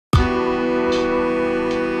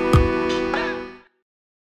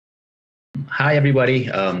Hi, everybody.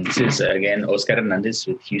 This is, again, Oscar Hernandez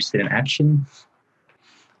with Houston in Action.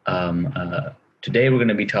 Today, we're going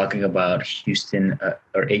to be talking about Houston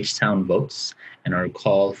or H-Town votes and our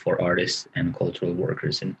call for artists and cultural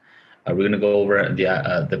workers. And we're going to go over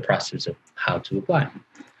the process of how to apply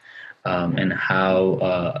and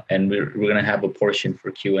how, and we're going to have a portion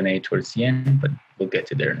for Q&A towards the end, but we'll get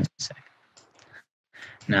to there in a second.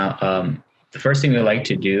 Now, the first thing we like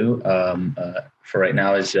to do for right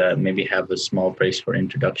now is maybe have a small brace for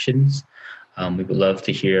introductions. We would love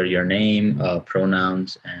to hear your name,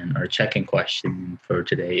 pronouns, and our check-in question for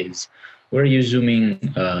today is, where are you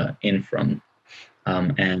zooming in from?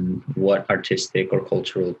 And what artistic or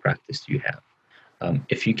cultural practice do you have?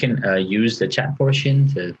 If you can use the chat portion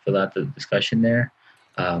to fill out the discussion there,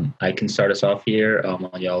 I can start us off here.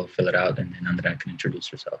 Y'all fill it out, and then Andrea can introduce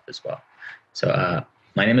herself as well. So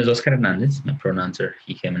my name is Oscar Hernandez. My pronouns are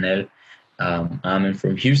he, him, and él. I'm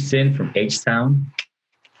from Houston, from H-Town.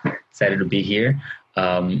 Excited to be here.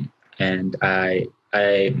 And I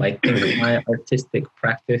think my artistic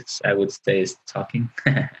practice, I would say, is talking.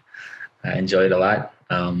 I enjoy it a lot.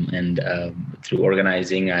 And through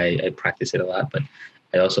organizing, I practice it a lot. But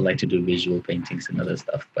I also like to do visual paintings and other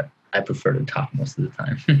stuff. But I prefer to talk most of the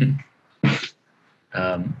time.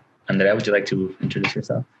 Andrea, would you like to introduce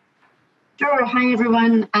yourself? Sure. Hi,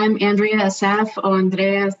 everyone. I'm Andrea Assaf, o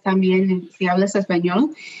Andrea también si hablas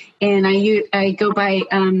español. And I go by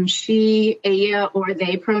she, ella, or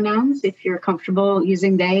they pronouns if you're comfortable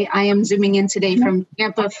using they. I am zooming in today from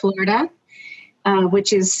Tampa, Florida,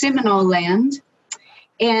 which is Seminole land.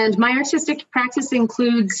 And my artistic practice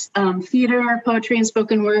includes theater, poetry, and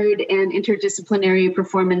spoken word, and interdisciplinary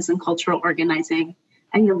performance and cultural organizing.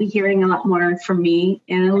 And you'll be hearing a lot more from me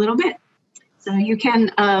in a little bit. So you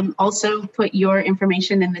can also put your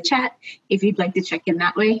information in the chat if you'd like to check in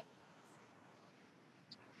that way.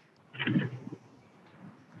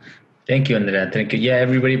 Thank you, Andrea. Thank you. Yeah,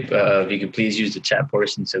 everybody, if you could please use the chat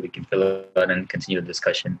portion so we can fill it out and continue the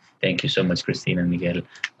discussion. Thank you so much, Christina and Miguel.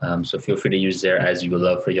 So feel free to use there as you would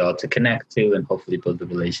love for y'all to connect to and hopefully build a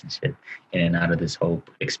relationship in and out of this whole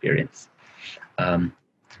experience.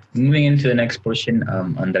 Moving into the next portion,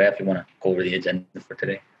 Andrea, if you want to go over the agenda for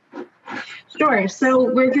today. Sure.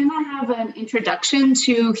 So we're going to have an introduction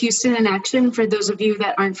to Houston in Action for those of you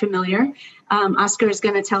that aren't familiar. Oscar is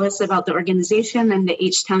going to tell us about the organization and the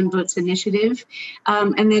H-Town Votes Initiative.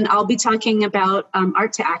 And then I'll be talking about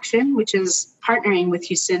Art2Action, which is partnering with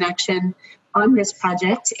Houston in Action on this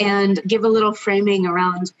project, and give a little framing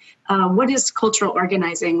around what is cultural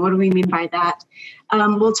organizing? What do we mean by that?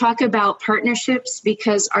 We'll talk about partnerships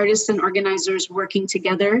because artists and organizers working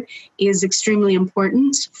together is extremely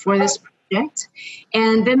important for this project.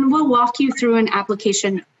 And then we'll walk you through an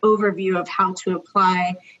application overview of how to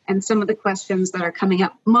apply and some of the questions that are coming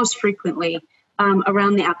up most frequently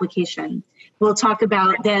around the application. We'll talk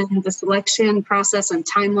about then the selection process and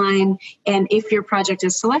timeline, and if your project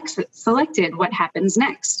is selected, what happens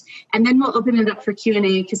next. And then we'll open it up for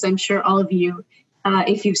Q&A because I'm sure all of you,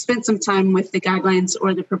 if you've spent some time with the guidelines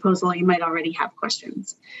or the proposal, you might already have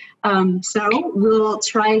questions. So we'll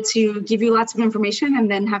try to give you lots of information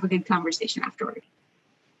and then have a good conversation afterward.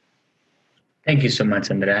 Thank you so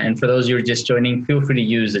much, Andrea. And for those who are just joining, feel free to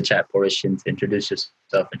use the chat portion to introduce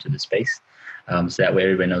yourself into the space. So that way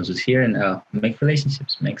everybody knows who's here and make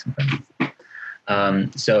relationships, make some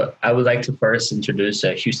friends. So I would like to first introduce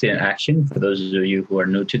Houston in Action for those of you who are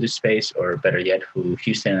new to the space, or better yet, who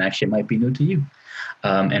Houston in Action might be new to you,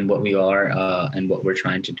 and what we are and what we're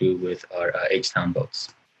trying to do with our H-Town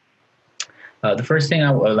votes. The first thing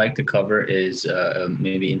I would like to cover is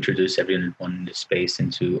maybe introduce everyone in this space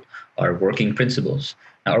into our working principles.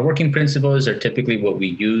 Now, our working principles are typically what we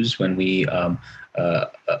use when we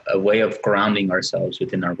a way of grounding ourselves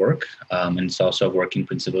within our work. And it's also working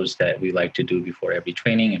principles that we like to do before every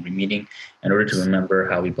training, every meeting, in order to remember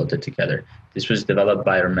how we built it together. This was developed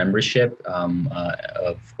by our membership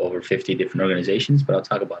of over 50 different organizations, but I'll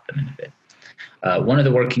talk about them in a bit. One of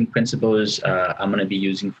the working principles I'm going to be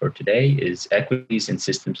using for today is equities and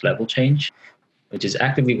systems level change, which is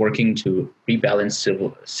actively working to rebalance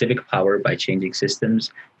civic power by changing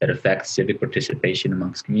systems that affect civic participation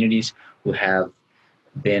amongst communities who have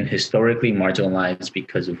been historically marginalized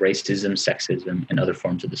because of racism, sexism, and other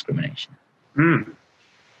forms of discrimination.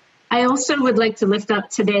 I also would like to lift up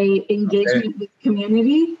today engagement with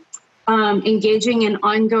community, engaging in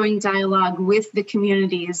ongoing dialogue with the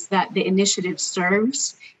communities that the initiative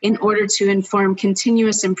serves in order to inform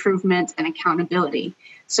continuous improvement and accountability.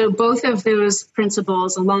 So both of those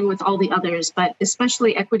principles, along with all the others, but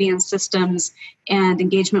especially equity and systems and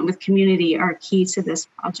engagement with community, are key to this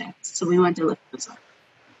project. So we wanted to lift those up.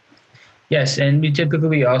 Yes, and we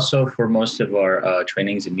typically also, for most of our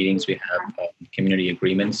trainings and meetings, we have community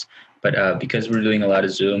agreements. But because we're doing a lot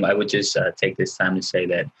of Zoom, I would just take this time to say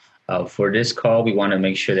that for this call, we want to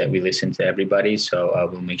make sure that we listen to everybody. So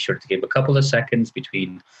we'll make sure to give a couple of seconds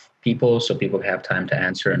between people so people have time to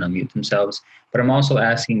answer and unmute themselves. But I'm also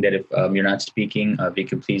asking that if you're not speaking, if you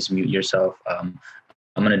could please mute yourself.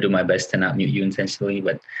 I'm going to do my best to not mute you intentionally,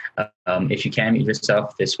 but if you can mute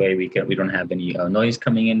yourself, this way we don't have any noise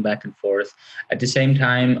coming in back and forth. At the same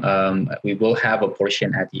time, we will have a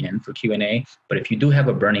portion at the end for Q&A, but if you do have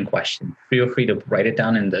a burning question, feel free to write it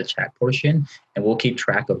down in the chat portion, and we'll keep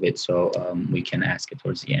track of it so we can ask it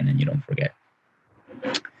towards the end and you don't forget.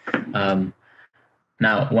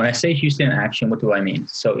 Now, when I say Houston in Action, what do I mean?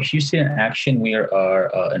 So Houston in Action, we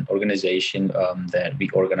are an organization that we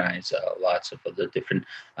organize lots of other different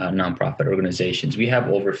nonprofit organizations. We have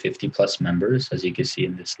over 50 plus members, as you can see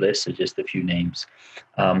in this list, so just a few names.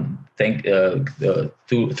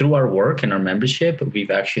 Through our work and our membership, we've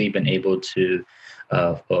actually been able to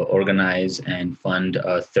organize and fund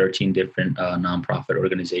 13 different nonprofit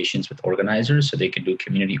organizations with organizers, so they can do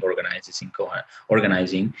community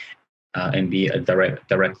organizing and be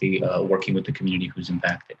directly working with the community who's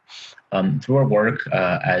impacted. Through our work,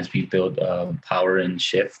 as we build power and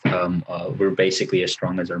shift, we're basically as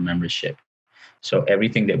strong as our membership. So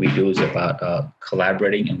everything that we do is about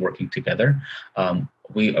collaborating and working together.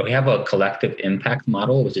 We have a collective impact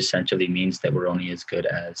model, which essentially means that we're only as good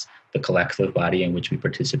as the collective body in which we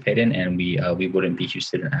participate in, and we wouldn't be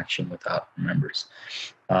Houston in Action without members.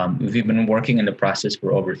 We've been working in the process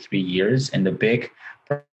for over 3 years, and the big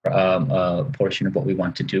portion of what we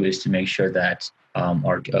want to do is to make sure that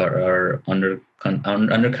our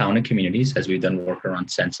undercounted communities, as we've done work around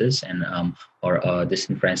census, and our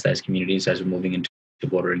disenfranchised communities, as we're moving into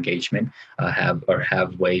voter engagement,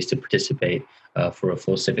 have ways to participate for a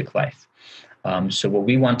full civic life. So what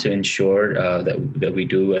we want to ensure that we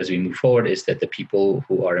do as we move forward is that the people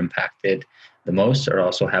who are impacted the most are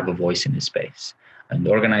also have a voice in this space. In the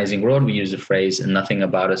organizing world, we use the phrase "nothing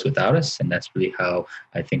about us without us," and that's really how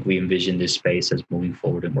I think we envision this space as moving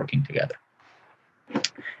forward and working together.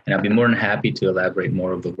 And I'll be more than happy to elaborate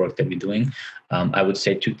more of the work that we're doing. I would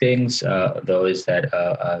say two things, though, is that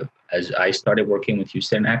as I started working with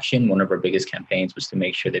Houston in Action, one of our biggest campaigns was to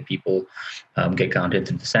make sure that people get counted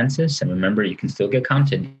to the census. And remember, you can still get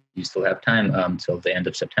counted. You still have time till the end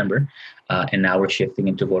of September. And now we're shifting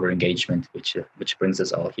into voter engagement, which brings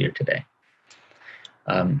us all here today.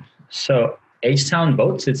 So H-Town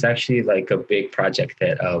Votes, it's actually like a big project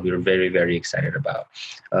that we're very, very excited about.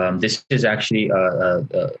 This is actually an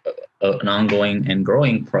ongoing and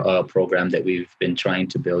growing program that we've been trying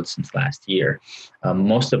to build since last year.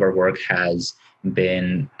 Most of our work has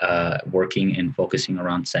been working and focusing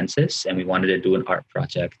around census, and we wanted to do an art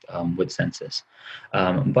project with census.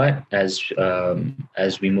 But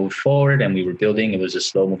as we moved forward and we were building, it was a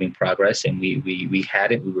slow moving progress, and we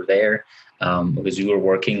had it, we were there. Because we were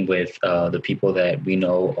working with the people that we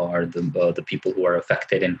know are the people who are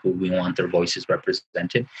affected and who we want their voices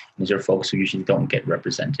represented. These are folks who usually don't get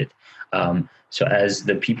represented. So as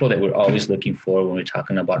the people that we're always looking for when we're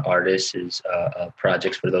talking about artists is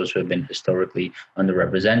projects for those who have been historically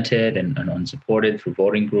underrepresented and unsupported through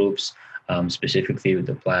voting groups, specifically with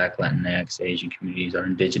the Black, Latinx, Asian communities, our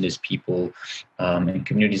indigenous people, and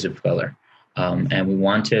communities of color. And we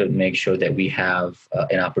want to make sure that we have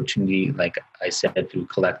an opportunity, like I said, through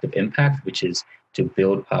collective impact, which is to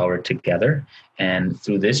build power together. And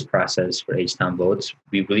through this process for H-Town Votes,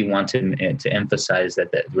 we really want to emphasize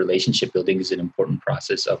that relationship building is an important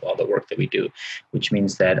process of all the work that we do, which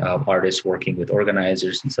means that artists working with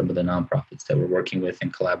organizers and some of the nonprofits that we're working with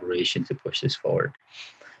in collaboration to push this forward.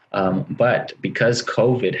 But because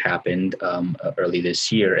COVID happened early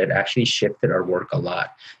this year, it actually shifted our work a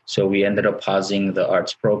lot. So we ended up pausing the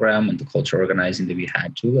arts program and the culture organizing that we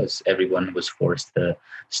had to, as everyone was forced to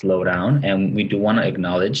slow down. And we do want to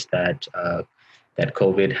acknowledge that that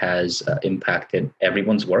COVID has impacted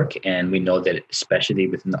everyone's work, and we know that especially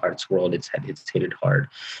within the arts world, it's hit it hard.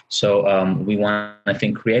 So we want to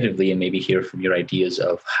think creatively and maybe hear from your ideas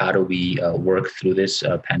of how do we work through this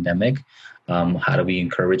pandemic. How do we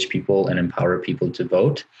encourage people and empower people to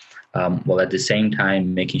vote, while at the same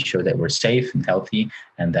time making sure that we're safe and healthy,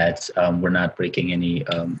 and that we're not breaking any,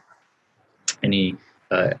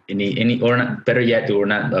 or not, better yet,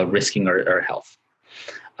 we're not risking our health.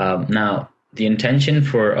 Now, the intention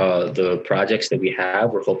for the projects that we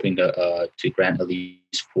have, we're hoping to grant at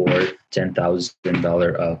least $4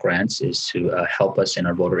 $10,000 grants, is to help us in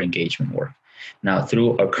our voter engagement work. Now,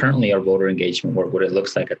 through currently our voter engagement work, what it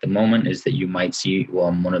looks like at the moment is that you might see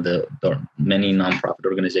one of the many nonprofit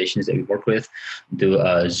organizations that we work with do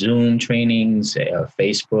Zoom trainings,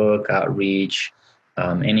 Facebook outreach,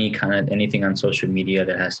 anything on social media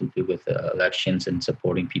that has to do with elections and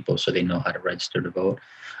supporting people so they know how to register to vote.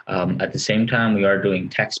 At the same time, we are doing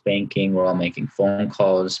text banking. We're all making phone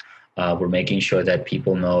calls. We're making sure that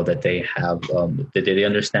people know that they have that they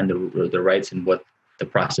understand the rights and what the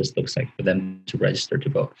process looks like for them to register to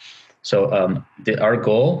vote. So our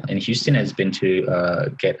goal in Houston has been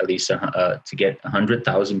to get at least to get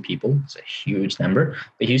 100,000 people. It's a huge number,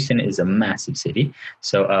 but Houston is a massive city.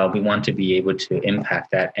 So we want to be able to impact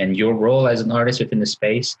that. And your role as an artist within the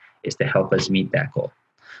space is to help us meet that goal.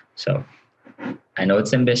 So I know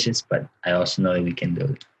it's ambitious, but I also know that we can do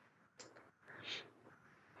it.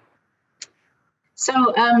 So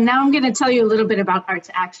now I'm going to tell you a little bit about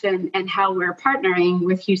Art2Action and how we're partnering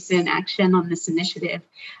with Houston Action on this initiative.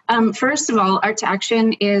 First of all,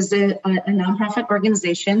 Art2Action is a nonprofit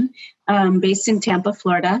organization based in Tampa,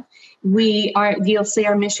 Florida. You'll see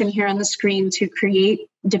our mission here on the screen to create,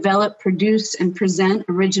 develop, produce, and present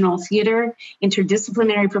original theater,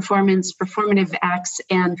 interdisciplinary performance, performative acts,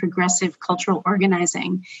 and progressive cultural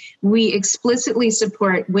organizing. We explicitly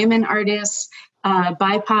support women artists,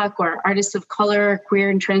 BIPOC or artists of color, queer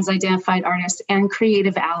and trans-identified artists, and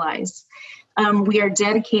creative allies. We are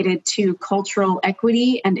dedicated to cultural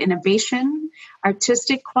equity and innovation,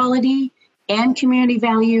 artistic quality, and community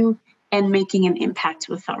value, and making an impact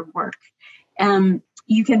with our work.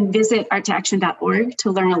 You can visit art2action.org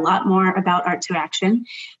to learn a lot more about Art2Action.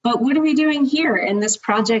 But what are we doing here in this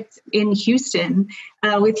project in Houston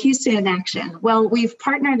with Houston Action? Well, we've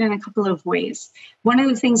partnered in a couple of ways. One of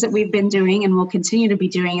the things that we've been doing and will continue to be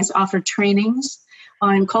doing is offer trainings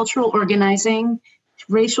on cultural organizing,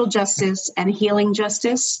 racial justice, and healing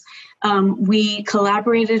justice. We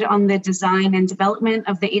collaborated on the design and development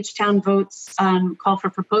of the H-Town Votes call for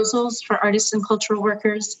proposals for artists and cultural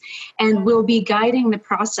workers, and we'll be guiding the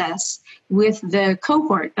process with the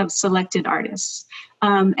cohort of selected artists.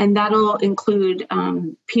 And that'll include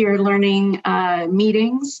peer learning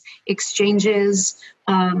meetings, exchanges,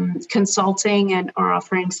 consulting and or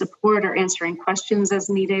offering support or answering questions as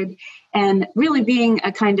needed, and really being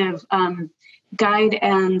a kind of guide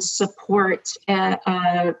and support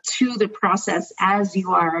to the process as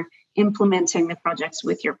you are implementing the projects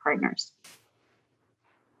with your partners.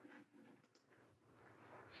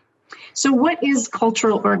 So what is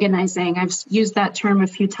cultural organizing? I've used that term a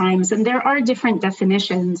few times, and there are different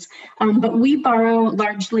definitions, but we borrow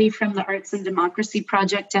largely from the Arts and Democracy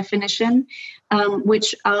Project definition,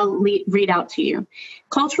 which I'll read out to you.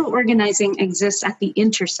 Cultural organizing exists at the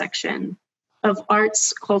intersection of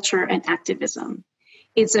arts, culture, and activism.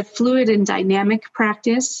 It's a fluid and dynamic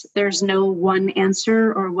practice. There's no one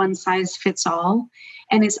answer or one size fits all,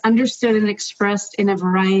 and it's understood and expressed in a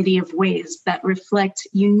variety of ways that reflect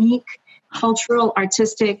unique cultural,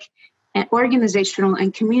 artistic, and organizational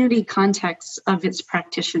and community contexts of its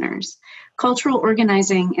practitioners. Cultural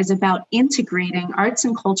organizing is about integrating arts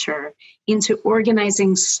and culture into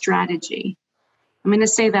organizing strategy. I'm going to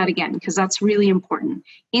say that again because that's really important.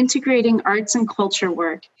 Integrating arts and culture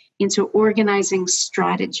work into organizing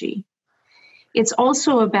strategy. It's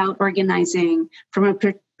also about organizing from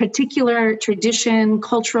a particular tradition,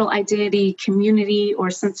 cultural identity, community,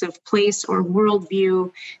 or sense of place or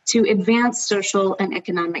worldview to advance social and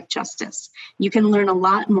economic justice. You can learn a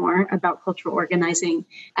lot more about cultural organizing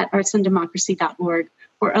at artsanddemocracy.org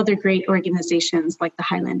or other great organizations like the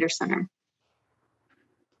Highlander Center.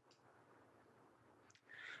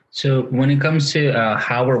 So when it comes to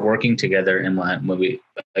how we're working together and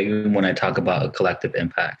when I talk about a collective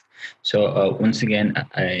impact. So once again,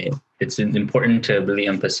 it's important to really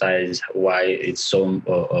emphasize why it's so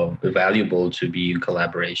valuable to be in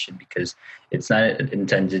collaboration, because it's not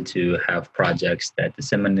intended to have projects that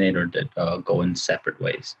disseminate or that go in separate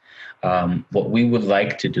ways. What we would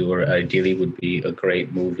like to do, or ideally would be a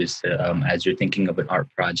great move, is to, as you're thinking of an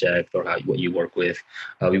art project or what you work with,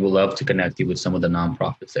 we would love to connect you with some of the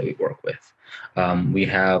nonprofits that we work with. We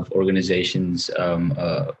have organizations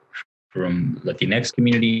from Latinx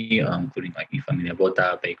community, including like Mi Familia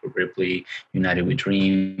Vota, Baker Ripley, United We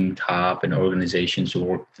Dream, TOP, and organizations who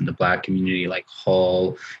work in the Black community like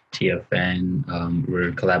Hall, TFN. We're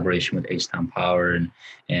in collaboration with H-Town Power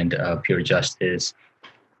and Pure Justice.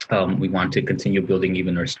 We want to continue building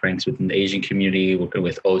even our strengths within the Asian community, working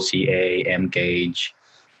with OCA, MGage,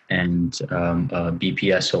 and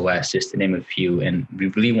BPSOS, just to name a few. And we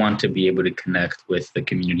really want to be able to connect with the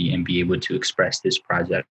community and be able to express this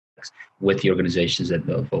project projects with the organizations that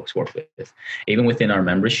the folks work with. Even within our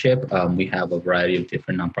membership, we have a variety of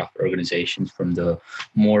different nonprofit organizations, from the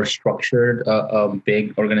more structured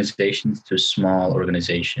big organizations to small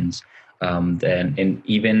organizations. And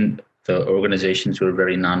even the organizations who are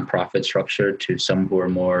very nonprofit structured to some who are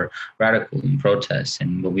more radical in protests.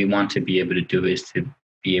 And what we want to be able to do is to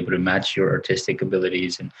be able to match your artistic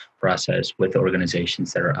abilities and process with the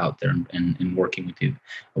organizations that are out there and working with you,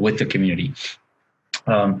 with the community.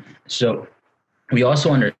 So we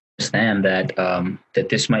also understand that that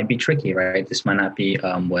this might be tricky, right? This might not be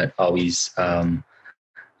what always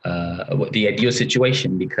the ideal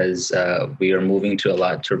situation, because we are moving to a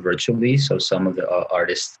lot to virtually. So some of the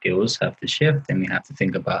artist skills have to shift, and we have to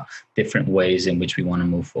think about different ways in which we want to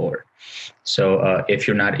move forward. So if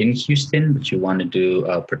you're not in Houston, but you want to do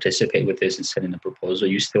participate with this and send in a proposal,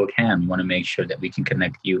 you still can. We want to make sure that we can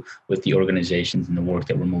connect you with the organizations and the work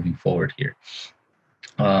that we're moving forward here.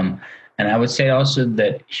 And I would say also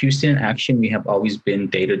that Houston Action, we have always been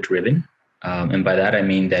data driven. And by that, I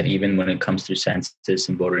mean that even when it comes to census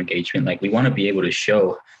and voter engagement, like, we want to be able to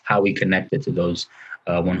show how we connected to those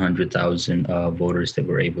 100,000 voters that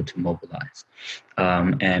we're able to mobilize.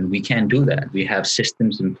 And we can do that. We have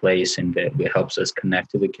systems in place, and that helps us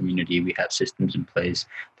connect to the community. We have systems in place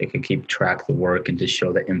that can keep track of the work and to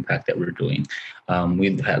show the impact that we're doing.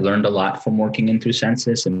 We've learned a lot from working in through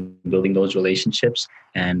census and building those relationships.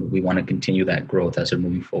 And we want to continue that growth as we're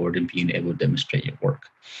moving forward and being able to demonstrate your work.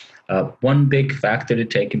 One big factor to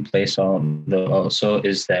take in place also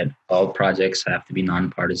is that all projects have to be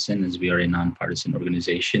nonpartisan, as we are a nonpartisan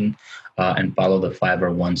organization, and follow the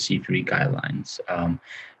 501c3 guidelines.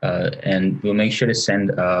 And we'll make sure to send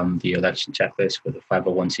the election checklist for the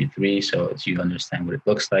 501c3 so you understand what it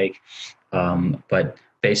looks like. But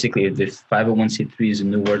basically, if 501c3 is a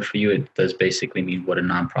new word for you, it does basically mean what a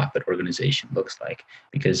nonprofit organization looks like,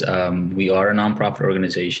 because we are a nonprofit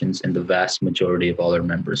organizations, and the vast majority of all our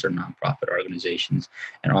members are nonprofit organizations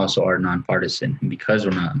and also are nonpartisan. And because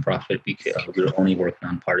we're nonprofit, we only work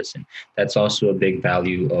nonpartisan. That's also a big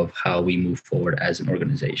value of how we move forward as an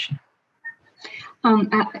organization.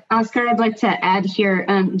 Oscar, I'd like to add here,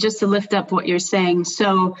 just to lift up what you're saying.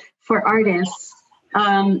 So for artists,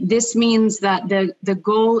 this means that the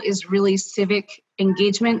goal is really civic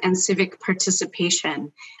engagement and civic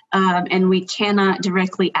participation. And we cannot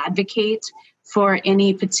directly advocate for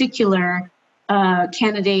any particular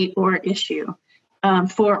candidate or issue,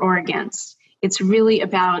 for or against. It's really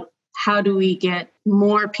about how do we get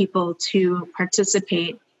more people to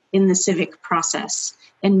participate in the civic process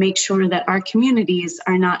and make sure that our communities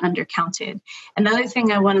are not undercounted. Another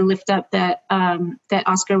thing I want to lift up that that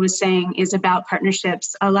Oscar was saying is about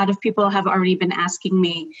partnerships. A lot of people have already been asking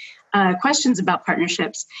me questions about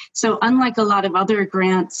partnerships. So unlike a lot of other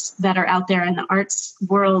grants that are out there in the arts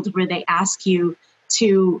world where they ask you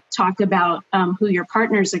to talk about who your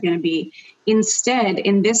partners are going to be, instead,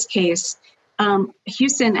 in this case,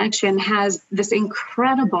 Houston Action has this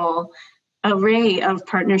incredible array of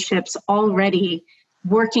partnerships already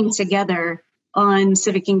working together on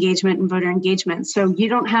civic engagement and voter engagement. So you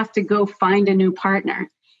don't have to go find a new partner.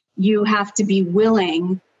 You have to be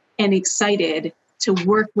willing and excited to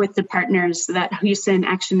work with the partners that Houston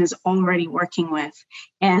Action is already working with.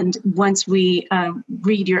 And once we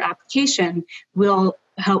read your application, that'll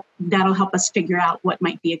help us figure out what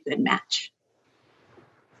might be a good match.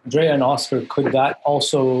 Andrea and Oscar, could that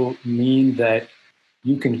also mean that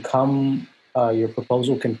you can come, your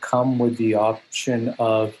proposal can come with the option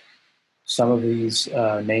of some of these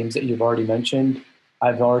names that you've already mentioned?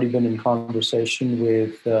 I've already been in conversation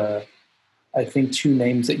with, I think, 2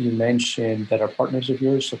 names that you mentioned that are partners of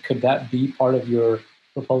yours. So could that be part of your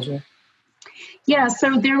proposal? Yeah,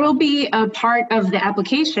 so there will be a part of the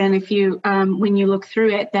application, if you, when you look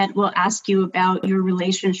through it, that will ask you about your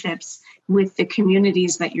relationships with the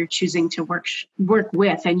communities that you're choosing to work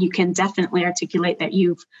with, and you can definitely articulate that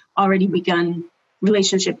you've already begun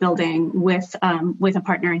relationship building with a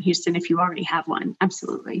partner in Houston if you already have one.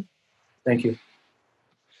 Absolutely. Thank you.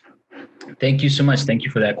 Thank you so much. Thank you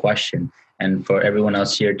for that question. And for everyone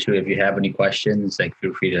else here too, if you have any questions, like,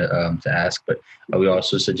 feel free to ask. But we're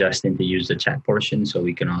also suggesting to use the chat portion so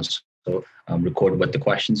we can also record what the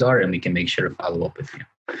questions are, and we can make sure to follow up with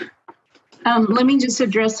you. Let me just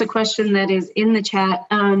address a question that is in the chat.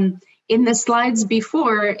 In the slides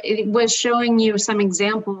before, it was showing you some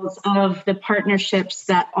examples of the partnerships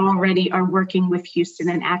that already are working with Houston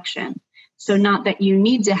in Action. So not that you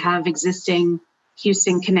need to have existing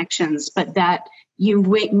Houston connections, but that you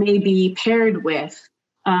may be paired with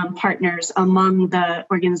partners among the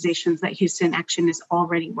organizations that Houston Action is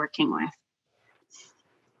already working with.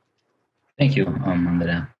 Thank you,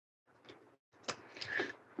 Andrea.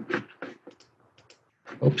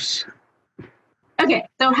 Oops. Okay,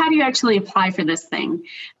 so how do you actually apply for this thing?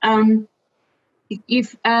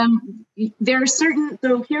 If there are certain,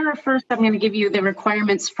 so here are first, I'm going to give you the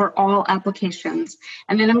requirements for all applications,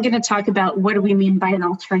 and then I'm going to talk about what do we mean by an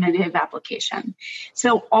alternative application.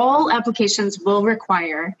 So all applications will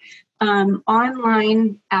require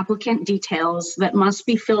online applicant details that must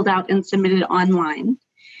be filled out and submitted online,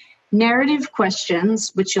 narrative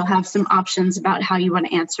questions, which you'll have some options about how you want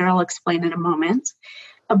to answer. I'll explain in a moment,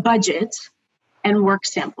 a budget, and work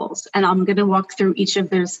samples. And I'm going to walk through each of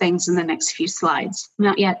those things in the next few slides.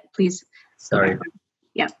 Not yet, please. Sorry.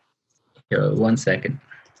 Yeah. Here, 1 second.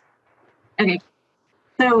 Okay.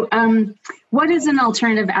 So what is an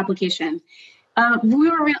alternative application? I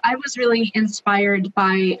was really inspired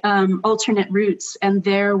by Alternate Routes and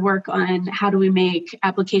their work on how do we make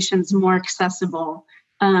applications more accessible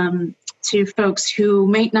to folks who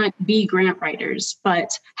might not be grant writers,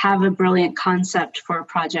 but have a brilliant concept for a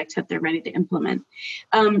project that they're ready to implement.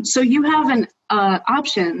 So you have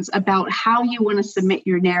options about how you want to submit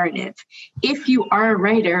your narrative. If you are a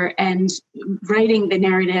writer and writing the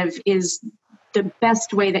narrative is the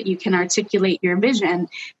best way that you can articulate your vision,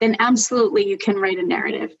 then absolutely you can write a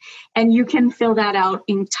narrative. And you can fill that out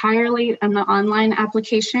entirely on the online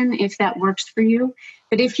application if that works for you.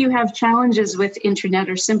 But if you have challenges with internet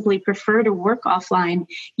or simply prefer to work offline,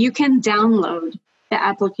 you can download the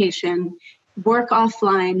application, work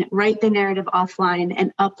offline, write the narrative offline,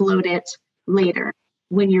 and upload it later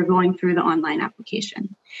when you're going through the online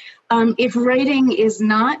application. If writing is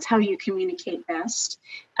not how you communicate best,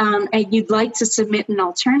 and you'd like to submit an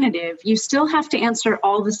alternative, you still have to answer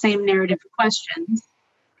all the same narrative questions.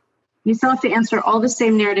 You still have to answer all the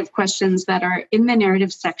same narrative questions that are in the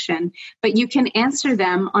narrative section, but you can answer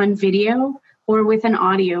them on video or with an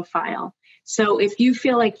audio file. So if you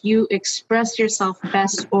feel like you express yourself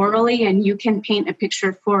best orally and you can paint a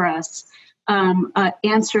picture for us,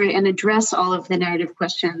 answer and address all of the narrative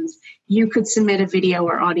questions, you could submit a video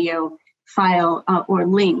or audio file or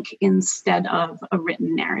link instead of a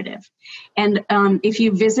written narrative. And if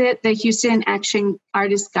you visit the Houston Action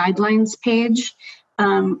Artist Guidelines page,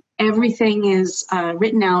 everything is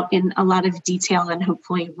written out in a lot of detail and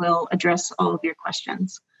hopefully will address all of your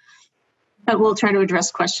questions. But we'll try to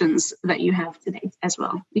address questions that you have today as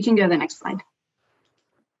well. You can go to the next slide.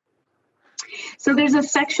 So there's a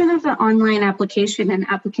section of the online application and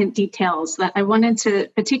applicant details that I wanted to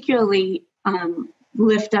particularly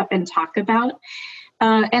lift up and talk about.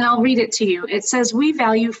 And I'll read it to you. It says, we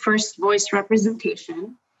value first voice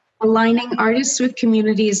representation, aligning artists with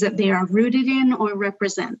communities that they are rooted in or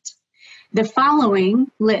represent. The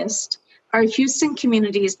following list are Houston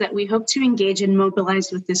communities that we hope to engage and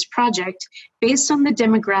mobilize with this project based on the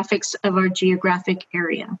demographics of our geographic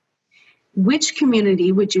area. Which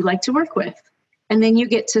community would you like to work with? And then you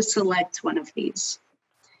get to select one of these.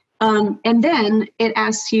 And then it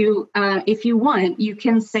asks you, if you want, you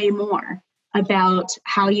can say more about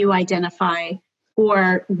how you identify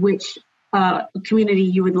or which community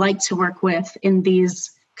you would like to work with in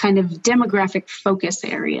these kind of demographic focus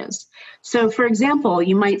areas. So for example,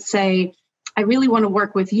 you might say, I really want to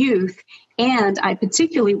work with youth, and I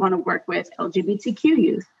particularly want to work with LGBTQ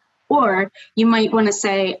youth. Or you might want to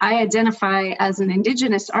say, I identify as an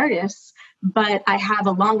Indigenous artist, but I have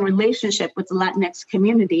a long relationship with the Latinx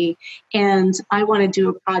community, and I want to do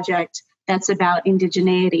a project that's about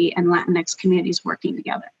indigeneity and Latinx communities working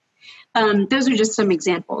together. Those are just some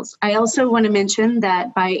examples. I also want to mention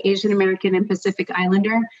that by Asian American and Pacific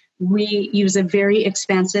Islander, we use a very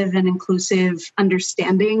expansive and inclusive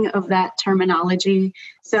understanding of that terminology.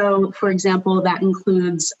 So, for example, that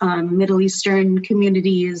includes Middle Eastern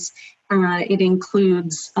communities, it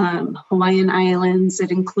includes Hawaiian Islands,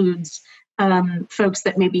 it includes folks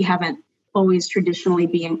that maybe haven't always traditionally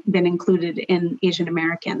been included in Asian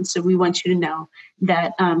American. So we want you to know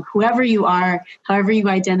that whoever you are, however you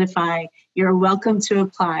identify, you're welcome to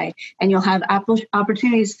apply, and you'll have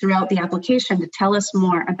opportunities throughout the application to tell us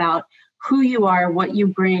more about who you are, what you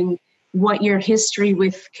bring, what your history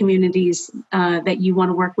with communities that you want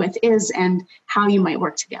to work with is, and how you might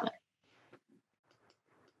work together.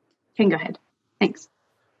 You can go ahead. Thanks.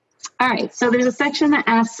 All right, so there's a section that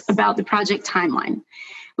asks about the project timeline,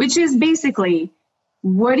 which is basically,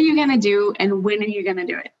 what are you going to do and when are you going to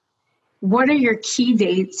do it? What are your key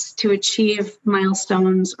dates to achieve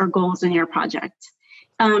milestones or goals in your project?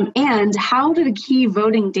 And how do the key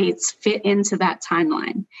voting dates fit into that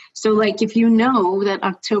timeline? So like if you know that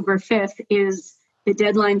October 5th is the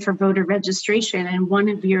deadline for voter registration and one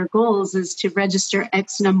of your goals is to register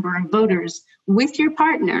X number of voters with your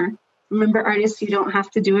partner, remember artists, you don't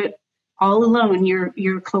have to do it all alone,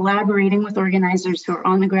 you're collaborating with organizers who are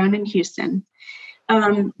on the ground in Houston,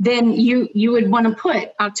 then you would want to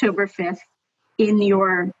put October 5th in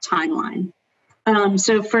your timeline.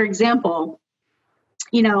 So for example,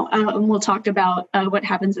 we'll talk about what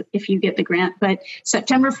happens if you get the grant, but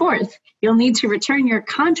September 4th, you'll need to return your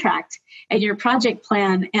contract and your project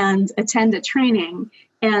plan and attend a training.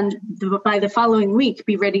 And by the following week,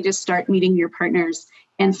 be ready to start meeting your partners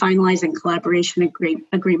and finalizing collaboration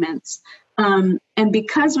agreements. And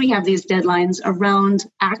because we have these deadlines around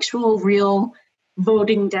actual real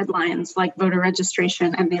voting deadlines, like voter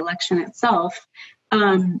registration and the election itself,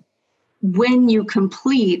 when you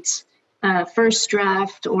complete first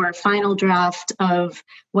draft or final draft of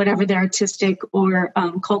whatever the artistic or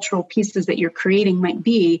cultural pieces that you're creating might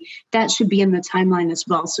be, that should be in the timeline as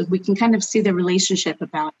well. So we can kind of see the relationship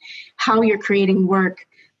about how you're creating work,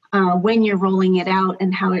 when you're rolling it out,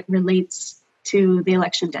 and how it relates to the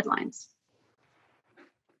election deadlines.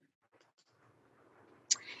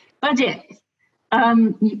 Budget.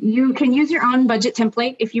 You can use your own budget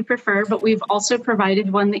template if you prefer, but we've also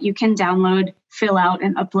provided one that you can download, fill out,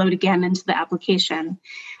 and upload again into the application.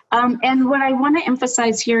 And what I want to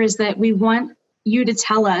emphasize here is that we want you to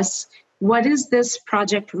tell us, what does this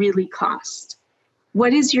project really cost?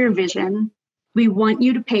 What is your vision? We want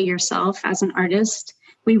you to pay yourself as an artist.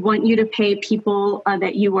 We want you to pay people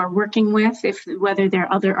that you are working with, whether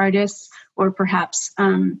they're other artists or perhaps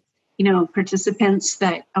participants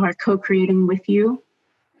that are co-creating with you.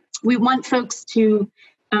 We want folks to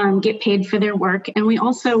get paid for their work, and we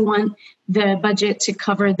also want the budget to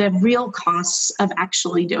cover the real costs of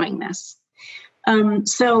actually doing this.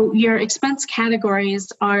 So your expense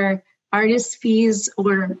categories are artist fees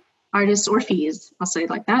or fees, I'll say it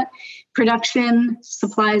like that, production,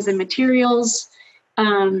 supplies and materials,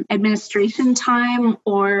 administration time,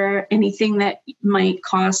 or anything that might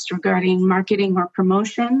cost regarding marketing or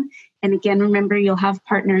promotion. And again, remember, you'll have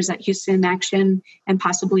partners at Houston Action and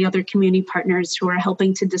possibly other community partners who are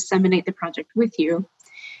helping to disseminate the project with you.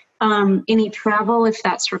 Any travel, if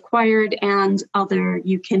that's required, and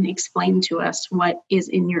you can explain to us what is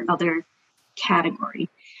in your other category.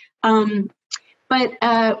 But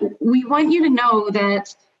we want you to know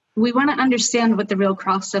that we want to understand what the real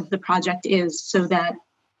cost of the project is, so that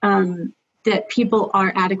that people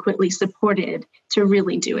are adequately supported to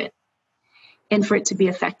really do it and for it to be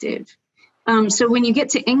effective. So when you get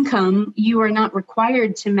to income, you are not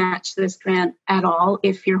required to match this grant at all.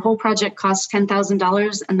 If your whole project costs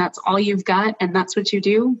 $10,000 and that's all you've got and that's what you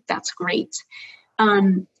do, that's great.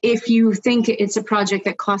 If you think it's a project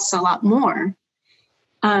that costs a lot more,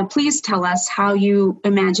 please tell us how you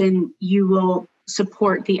imagine you will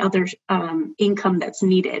support the other income that's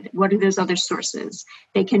needed. What are those other sources?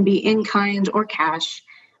 They can be in kind or cash.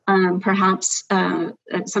 Perhaps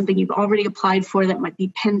something you've already applied for that might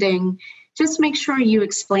be pending. Just make sure you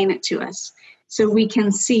explain it to us so we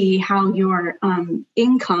can see how your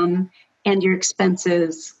income and your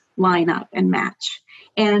expenses line up and match.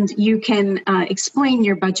 And you can explain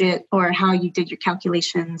your budget or how you did your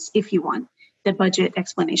calculations if you want. The budget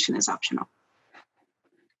explanation is optional.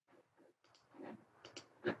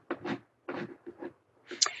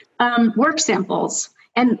 Work samples.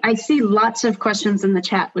 And I see lots of questions in the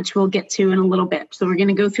chat, which we'll get to in a little bit. So we're going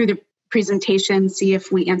to go through the presentation, see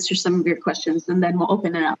if we answer some of your questions, and then we'll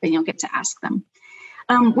open it up and you'll get to ask them.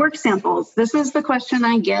 Work samples. This is the question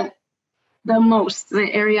I get the most,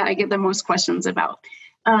 the area I get the most questions about.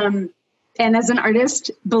 And as an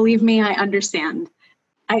artist, believe me, I understand.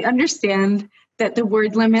 I understand that the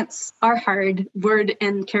word limits are hard. Word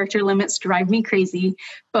and character limits drive me crazy,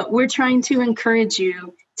 but we're trying to encourage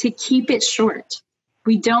you to keep it short.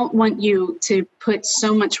 We don't want you to put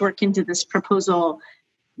so much work into this proposal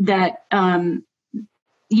that,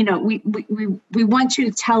 we want you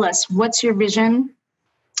to tell us what's your vision,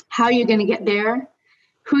 how you're going to get there,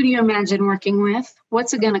 who do you imagine working with,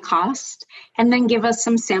 what's it going to cost, and then give us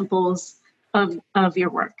some samples of your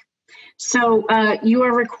work. So you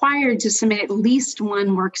are required to submit at least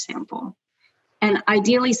one work sample, and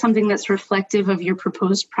ideally something that's reflective of your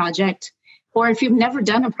proposed project. Or if you've never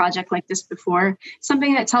done a project like this before,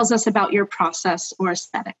 something that tells us about your process or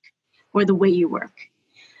aesthetic or the way you work.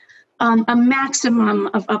 A maximum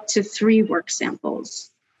of up to 3 work samples,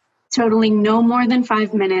 totaling no more than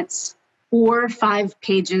 5 minutes, or 5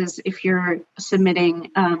 pages if you're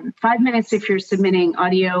submitting, 5 minutes if you're submitting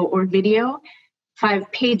audio or video,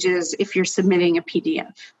 5 pages if you're submitting a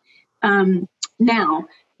PDF. Now,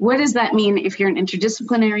 what does that mean if you're an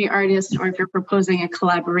interdisciplinary artist or if you're proposing a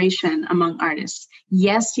collaboration among artists?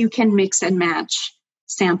 Yes, you can mix and match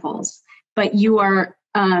samples, but you are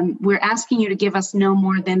we're asking you to give us no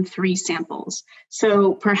more than 3 samples.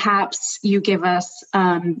 So perhaps you give us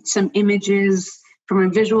some images from a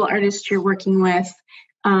visual artist you're working with,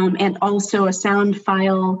 and also a sound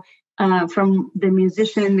file from the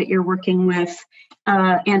musician that you're working with,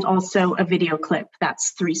 and also a video clip.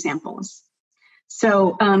 That's 3 samples.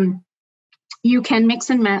 So you can mix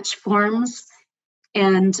and match forms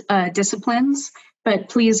and disciplines, but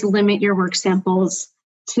please limit your work samples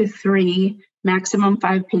to 3, maximum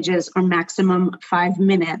 5 pages, or maximum 5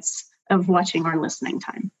 minutes of watching or listening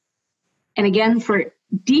time. And again, for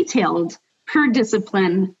detailed per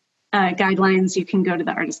discipline guidelines, you can go to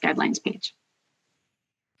the artist guidelines page.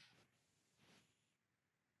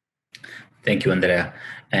 Thank you, Andrea.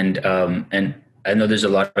 And I know there's a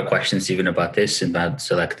lot of questions even about this, about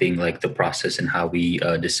selecting like the process and how we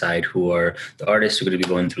decide who are the artists who are going to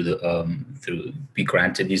be going through the be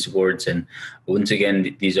granted these awards. And once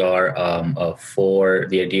again, these are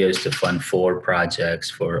the idea is to fund 4 projects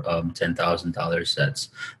for $10,000.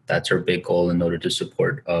 That's our big goal in order to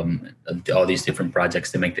support all these different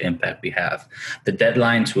projects to make the impact we have. The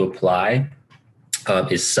deadline to apply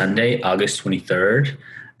is Sunday, August 23rd.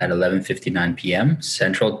 At 11:59 p.m.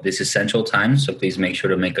 Central. This is Central Time, so please make sure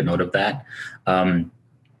to make a note of that.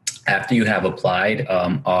 After you have applied,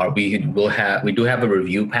 we do have a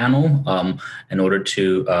review panel in order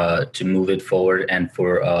to move it forward, and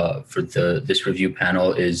this review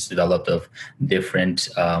panel is developed of different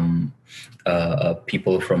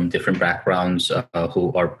people from different backgrounds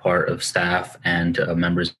who are part of staff and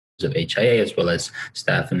members of HIA, as well as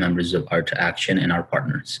staff and members of Art2Action and our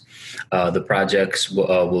partners. The projects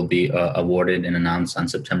will be awarded and announced on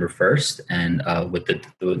September 1st, and with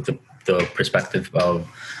the perspective of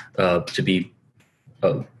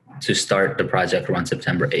to start the project around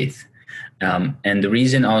September 8th. And the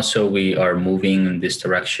reason also we are moving in this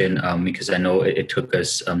direction, because I know it took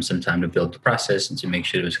us some time to build the process and to make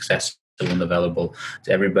sure it was successful and available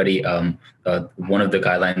to everybody. One of the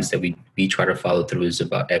guidelines that we try to follow through is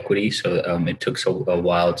about equity. So it took a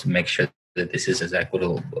while to make sure that this is as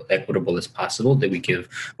equitable as possible, that we give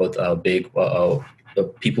both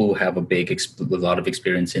people who have a lot of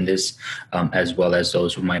experience in this, as well as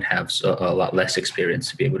those who might have a lot less experience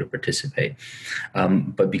to be able to participate.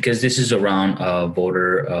 But because this is around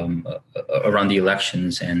around the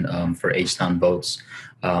elections and for H-Town votes,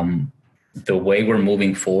 the way we're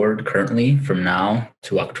moving forward currently from now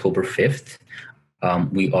to October 5th,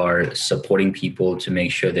 we are supporting people to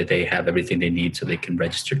make sure that they have everything they need so they can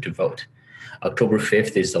register to vote. October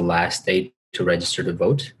 5th is the last day to register to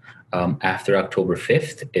vote. After October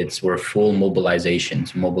 5th, we're full mobilization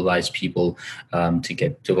to mobilize people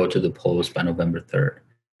to go to the polls by November 3rd.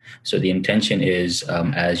 So the intention is,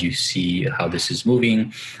 as you see how this is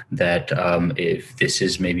moving, that if this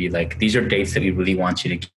is maybe like, these are dates that we really want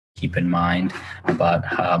you to keep in mind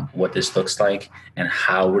about what this looks like and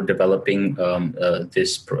how we're developing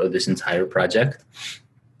this entire project.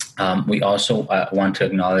 We also want to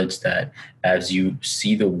acknowledge that as you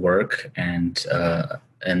see the work and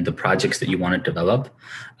the projects that you want to develop,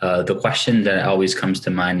 the question that always comes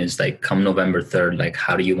to mind is like, come November 3rd, like,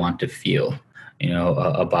 how do you want to feel,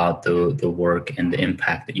 about the work and the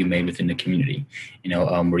impact that you made within the community?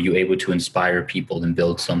 Were you able to inspire people and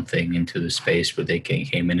build something into the space where they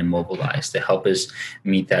came in and mobilized to help us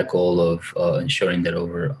meet that goal of ensuring that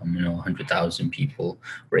over 100,000 people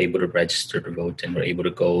were able to register to vote and were able to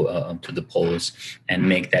go to the polls and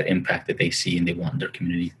make that impact that they see and they want in their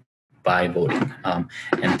community by voting.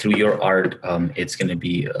 And through your art, it's going to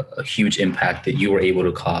be a huge impact that you were able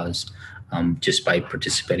to cause just by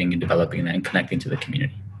participating and developing that and connecting to the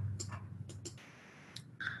community.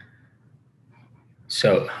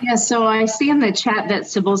 So I see in the chat that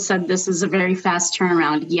Sybil said this is a very fast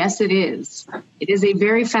turnaround. Yes, it is. It is a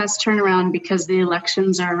very fast turnaround because the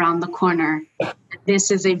elections are around the corner. This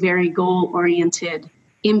is a very goal-oriented,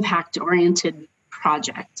 impact-oriented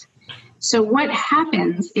project. So what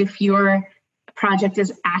happens if your project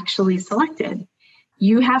is actually selected?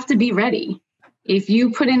 You have to be ready. If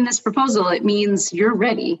you put in this proposal, it means you're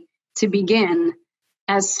ready to begin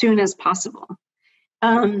as soon as possible.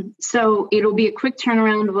 So it'll be a quick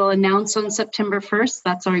turnaround. We'll announce on September 1st.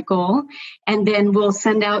 That's our goal. And then we'll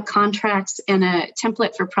send out contracts and a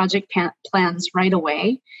template for project plans right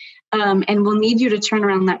away. And we'll need you to turn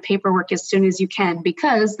around that paperwork as soon as you can,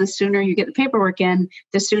 because the sooner you get the paperwork in,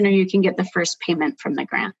 the sooner you can get the first payment from the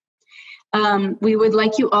grant. We would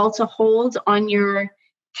like you all to hold on your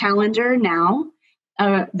calendar now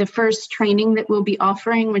the first training that we'll be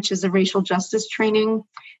offering, which is a racial justice training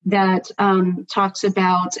that talks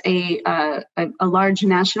about a large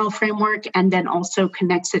national framework and then also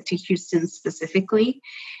connects it to Houston specifically.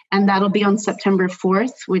 And that'll be on September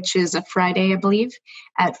 4th, which is a Friday, I believe,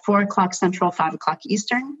 at 4 o'clock Central, 5 o'clock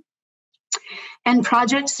Eastern. And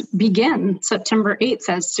projects begin September 8th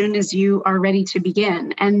as soon as you are ready to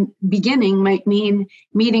begin. And beginning might mean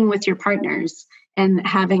meeting with your partners and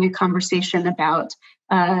having a conversation about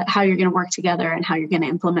how you're going to work together and how you're going to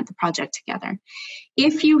implement the project together.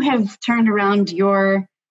 If you have turned around your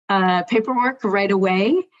paperwork right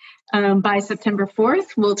away, by September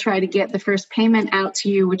 4th, we'll try to get the first payment out to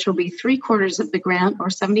you, which will be 3/4 of the grant, or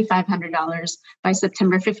 $7,500, by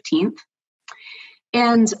September 15th.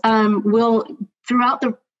 And throughout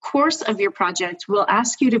the course of your project, we'll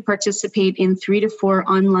ask you to participate in 3 to 4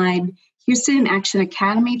 online Houston in Action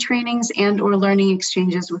Academy trainings and or learning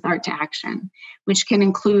exchanges with Art2Action, which can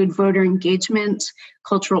include voter engagement,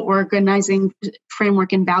 cultural organizing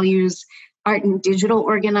framework and values, art and digital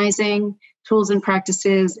organizing, tools and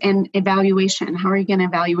practices, and evaluation. How are you going to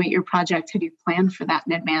evaluate your project? How do you plan for that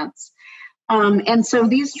in advance? And so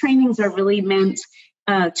these trainings are really meant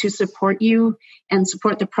to support you and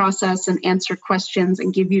support the process and answer questions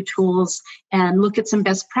and give you tools and look at some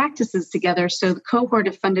best practices together so the cohort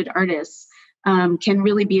of funded artists can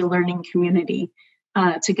really be a learning community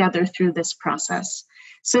together through this process.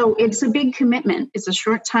 So it's a big commitment. It's a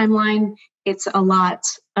short timeline. It's a lot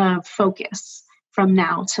of focus from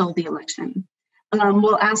now till the election.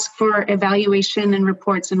 We'll ask for evaluation and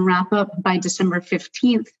reports and wrap up by December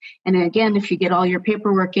 15th. And again, if you get all your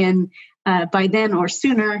paperwork in by then or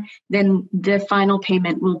sooner, then the final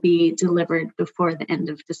payment will be delivered before the end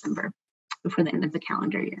of December, before the end of the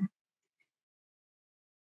calendar year.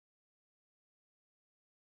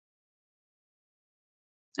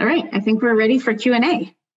 All right, I think we're ready for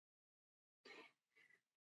Q&A.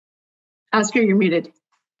 Oscar, you're muted.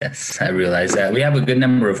 Yes, I realize that. We have a good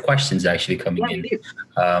number of questions actually coming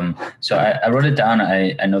in. So I wrote it down.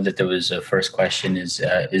 I know that there was a first question is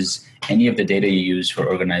any of the data you use for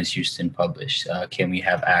Organized Houston published? Can we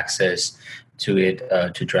have access to it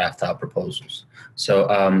to draft out proposals? So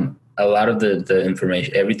a lot of the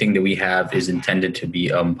information, everything that we have is intended to be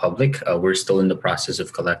public. We're still in the process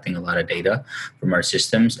of collecting a lot of data from our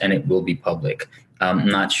systems, and it will be public. I'm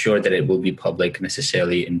not sure that it will be public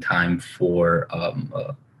necessarily in time for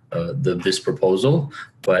this proposal,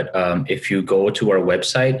 but if you go to our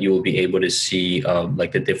website, you will be able to see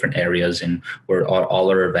like the different areas and where all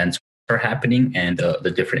our events are happening and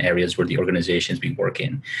the different areas where the organizations we work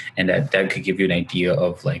in, and that could give you an idea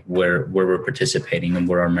of like where we're participating and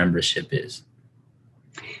where our membership is.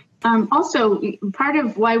 Also, part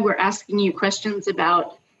of why we're asking you questions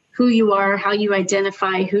about who you are, how you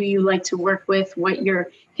identify, who you like to work with, what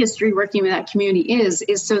your history working with that community is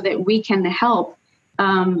so that we can help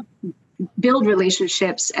build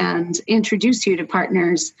relationships and introduce you to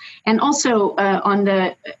partners. And also on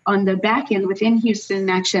the back end within Houston in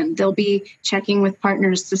Action, they'll be checking with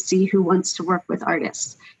partners to see who wants to work with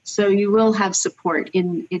artists. So you will have support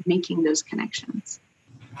in making those connections.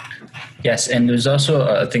 Yes, and there's also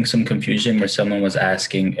I think some confusion where someone was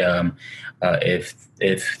asking if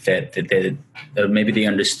maybe they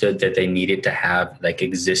understood that they needed to have like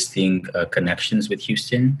existing connections with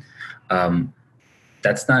Houston.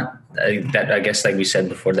 That's not that, I guess, like we said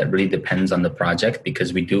before, that really depends on the project,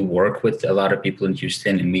 because we do work with a lot of people in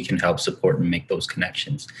Houston and we can help support and make those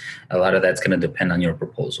connections. A lot of that's going to depend on your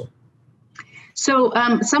proposal. So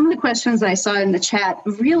some of the questions I saw in the chat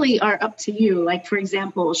really are up to you. Like, for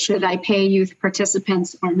example, should I pay youth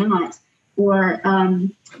participants or not? Or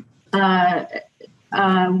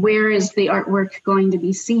where is the artwork going to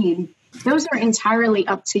be seen? Those are entirely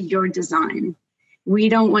up to your design. We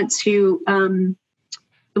don't want to,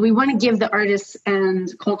 we want to give the artists and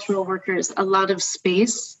cultural workers a lot of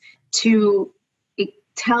space to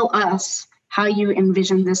tell us how you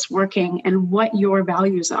envision this working and what your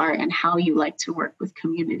values are and how you like to work with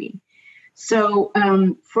community. So,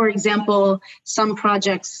 for example, some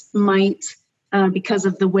projects might, because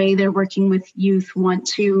of the way they're working with youth, want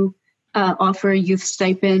to offer a youth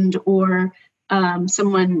stipend, or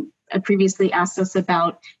someone previously asked us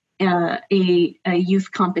about a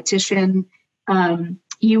youth competition.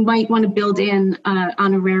 You might want to build in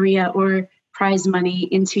honoraria or prize money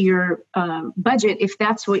into your budget if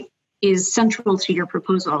that's what is central to your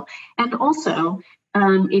proposal. And also,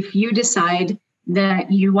 if you decide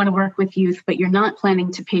that you want to work with youth, but you're not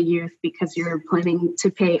planning to pay youth because you're planning to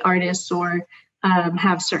pay artists or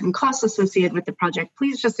have certain costs associated with the project,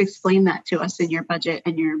 please just explain that to us in your budget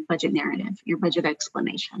and your budget narrative, your budget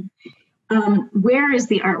explanation. Where is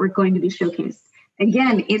the artwork going to be showcased?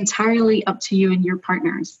 Again, entirely up to you and your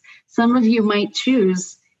partners. Some of you might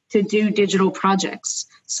choose to do digital projects.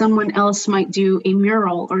 Someone else might do a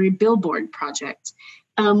mural or a billboard project.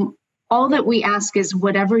 All that we ask is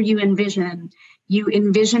whatever you envision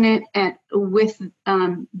it with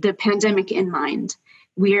the pandemic in mind.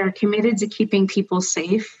 We are committed to keeping people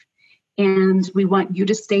safe, and we want you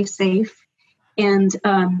to stay safe. And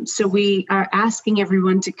so we are asking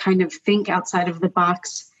everyone to kind of think outside of the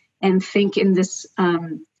box and think in this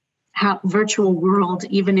virtual world,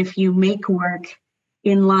 even if you make work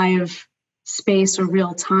in live space or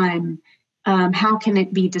real time, how can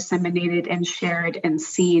it be disseminated and shared and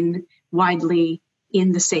seen widely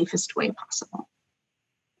in the safest way possible?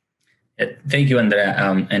 Thank you, Andrea.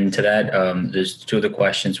 And to that, there's two other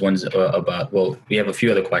questions. One's about, well, we have a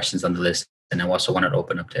few other questions on the list, and I also wanted to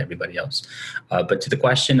open up to everybody else. But to the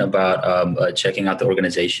question about checking out the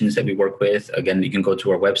organizations that we work with, again, you can go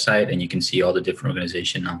to our website and you can see all the different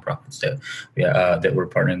organizations, nonprofits that we're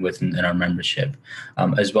partnering with in our membership,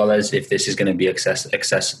 as well as if this is going to be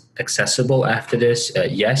accessible after this.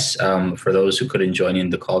 Yes, for those who couldn't join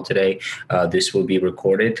in the call today, this will be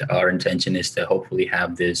recorded. Our intention is to hopefully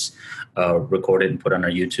have this recorded and put on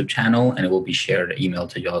our YouTube channel, and it will be shared, emailed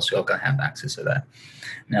to y'all, so y'all can have access to that.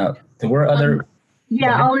 Now, there were other...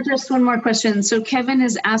 I'll address one more question. So Kevin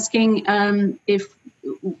is asking if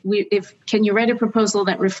can you write a proposal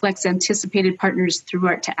that reflects anticipated partners through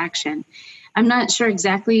Art2Action? I'm not sure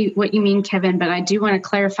exactly what you mean, Kevin, but I do want to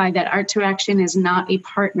clarify that Art2Action is not a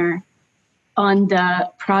partner on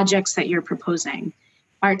the projects that you're proposing.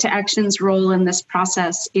 Art2Action's role in this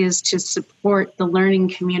process is to support the learning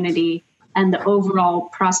community and the overall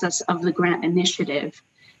process of the grant initiative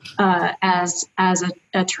as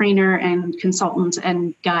a trainer and consultant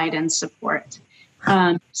and guide and support.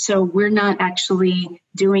 So we're not actually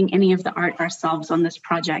doing any of the art ourselves on this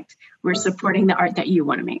project. We're supporting the art that you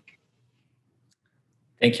want to make.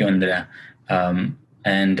 Thank you, Andrea.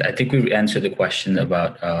 And I think we answered the question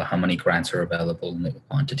about how many grants are available in the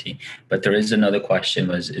quantity. But there is another question: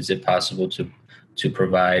 is it possible to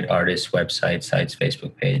provide artists' websites, sites,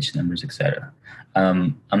 Facebook page, numbers, etc.?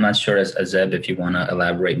 I'm not sure, Azeb, if you want to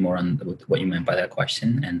elaborate more on what you meant by that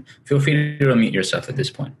question. And feel free to unmute yourself at this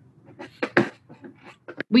point.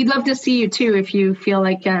 We'd love to see you too if you feel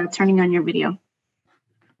like turning on your video.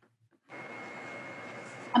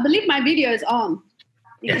 I believe my video is on.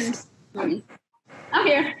 Yes. I'm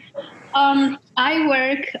here. I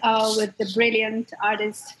work with the brilliant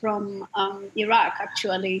artist from Iraq,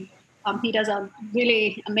 actually. He does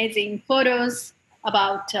really amazing photos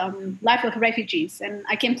about life of refugees. And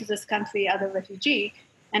I came to this country as a refugee,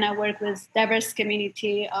 and I work with diverse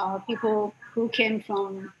community, people who came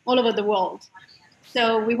from all over the world.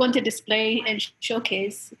 So we want to display and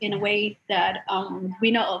showcase in a way that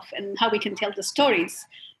we know of, and how we can tell the stories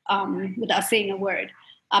without saying a word.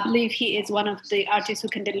 I believe he is one of the artists who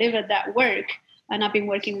can deliver that work, and I've been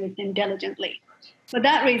working with him diligently. For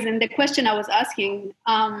that reason, the question I was asking,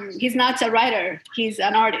 he's not a writer, he's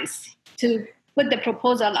an artist. To put the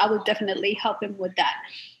proposal, I would definitely help him with that.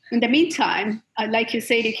 In the meantime, like you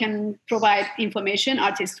said, he can provide information,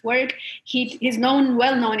 artist work. He's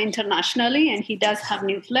well known internationally, and he does have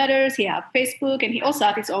newsletters, he has Facebook, and he also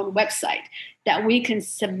has his own website that we can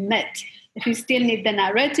submit. If you still need the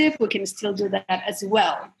narrative, we can still do that as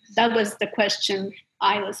well. That was the question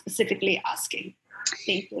I was specifically asking.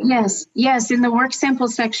 Thank you. Yes. In the work sample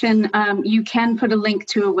section, you can put a link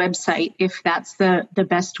to a website if that's the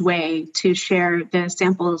best way to share the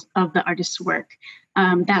samples of the artist's work.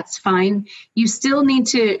 That's fine. You still need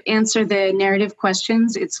to answer the narrative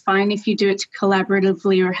questions. It's fine if you do it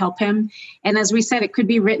collaboratively or help him. And as we said, it could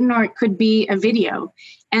be written or it could be a video.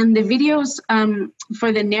 And the videos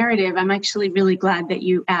for the narrative, I'm actually really glad that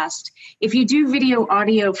you asked. If you do video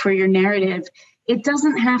audio for your narrative, it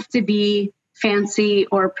doesn't have to be fancy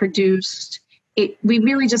or produced. We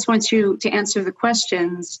really just want you to answer the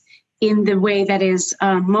questions in the way that is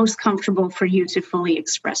most comfortable for you to fully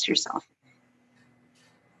express yourself.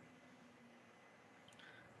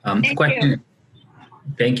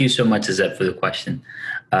 Thank you so much, Azeb, for the question.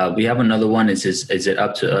 We have another one. Is it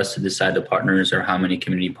up to us to decide the partners, or how many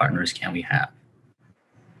community partners can we have?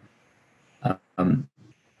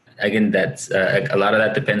 Again, that's a lot of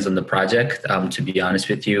that depends on the project. To be honest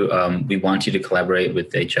with you, we want you to collaborate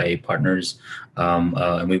with HIA partners,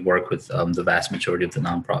 and we work with the vast majority of the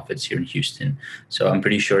nonprofits here in Houston. So I'm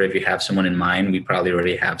pretty sure if you have someone in mind, we probably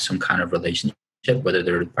already have some kind of relationship, whether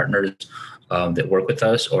they're partners that work with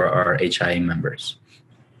us or our HIA members.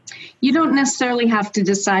 You don't necessarily have to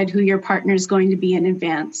decide who your partner is going to be in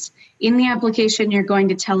advance. In the application, you're going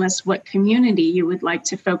to tell us what community you would like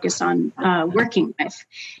to focus on working with.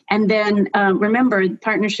 And then remember,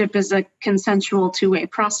 partnership is a consensual two-way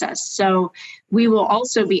process. So we will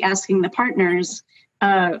also be asking the partners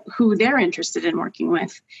who they're interested in working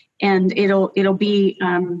with. And it'll be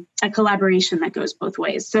a collaboration that goes both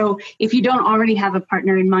ways. So if you don't already have a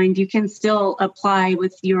partner in mind, you can still apply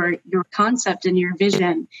with your concept and your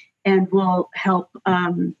vision, and we'll help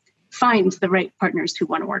find the right partners who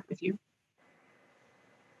want to work with you.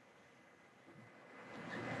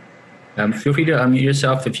 Feel free to unmute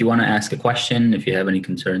yourself if you want to ask a question. If you have any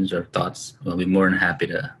concerns or thoughts, we'll be more than happy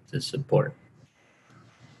to support.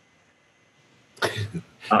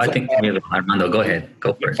 I think we have Armando. Go ahead.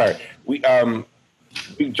 Go for it. Sorry.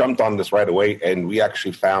 We jumped on this right away, and we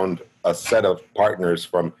actually found a set of partners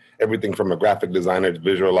from everything from a graphic designer to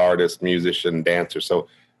visual artist, musician, dancer. So,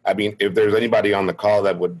 I mean, if there's anybody on the call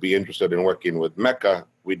that would be interested in working with Mecca,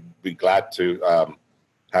 we'd be glad to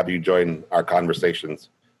have you join our conversations.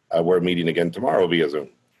 We're meeting again tomorrow via Zoom.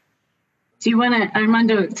 Do you want to,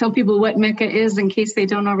 Armando, tell people what Mecca is in case they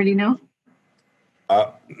don't already know?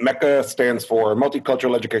 MECA stands for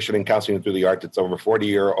Multicultural Education and Counseling Through the Arts. It's over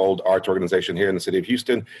 40-year-old arts organization here in the city of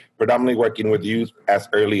Houston, predominantly working with youth as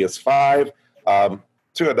early as 5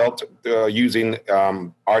 to adults, using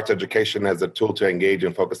arts education as a tool to engage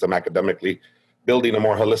and focus them academically, building a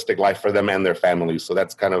more holistic life for them and their families. So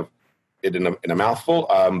that's kind of it in a mouthful.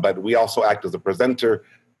 But we also act as a presenter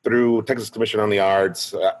through Texas Commission on the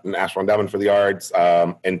Arts, National Endowment for the Arts,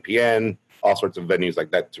 NPN, all sorts of venues like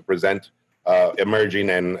that to present emerging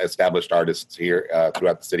and established artists here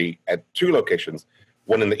throughout the city at 2 locations,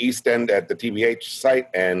 one in the East End at the TBH site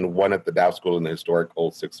and one at the Dow School in the historic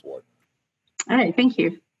Old 6th Ward. All right, thank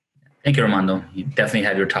you. Thank you, Armando. You definitely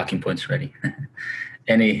have your talking points ready.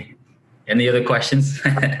 Any other questions?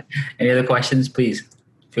 Any other questions, please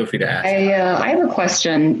feel free to ask. I have a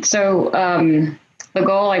question. So the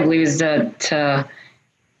goal, I believe, is to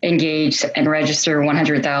engage and register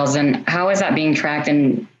 100,000. How is that being tracked?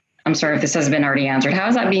 And I'm sorry if this has been already answered. How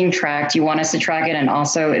is that being tracked? You want us to track it? And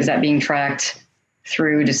also, is that being tracked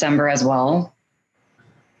through December as well?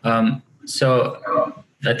 So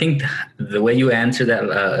I think the way you answer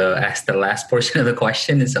that, ask the last portion of the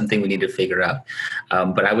question is something we need to figure out.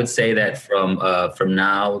 But I would say that from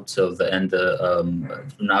now till the end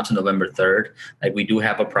from now to November 3rd, like we do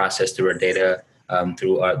have a process through our data,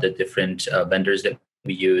 through the different vendors that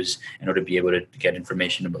we use in order to be able to get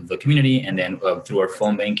information about the community, and then through our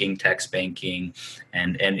phone banking, text banking,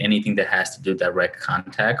 and anything that has to do direct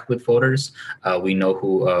contact with voters. We know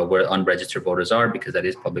who where unregistered voters are because that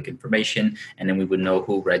is public information, and then we would know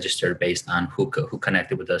who registered based on who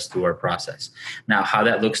connected with us through our process. Now, how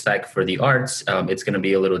that looks like for the arts, it's going to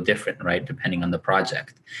be a little different, right, depending on the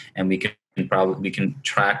project, and we can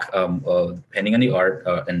track depending on the art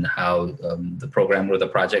and how the program or the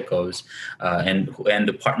project goes, and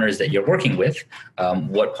the partners that you're working with,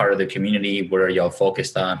 what part of the community, what are y'all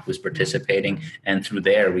focused on, who's participating, and through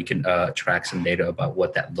there we can track some data about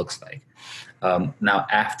what that looks like. Now,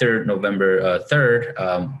 after November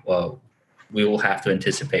 3rd, we will have to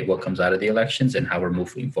anticipate what comes out of the elections and how we're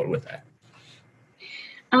moving forward with that.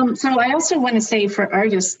 So I also want to say for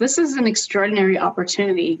artists, this is an extraordinary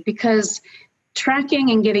opportunity because tracking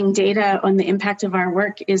and getting data on the impact of our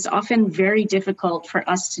work is often very difficult for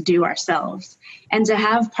us to do ourselves. And to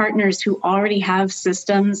have partners who already have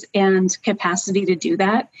systems and capacity to do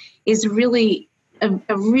that is really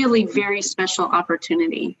a really very special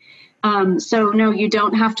opportunity. So no, you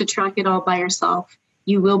don't have to track it all by yourself.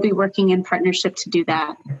 You will be working in partnership to do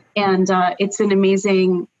that. And it's an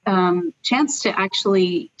amazing chance to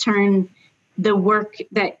actually turn the work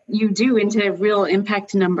that you do into real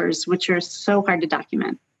impact numbers, which are so hard to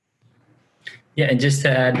document. Yeah, and just to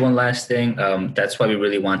add one last thing, that's why we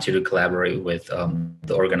really want you to collaborate with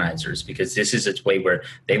the organizers, because this is a way where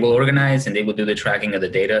they will organize and they will do the tracking of the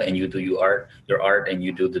data, and you do your art, and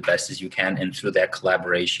you do the best as you can. And through that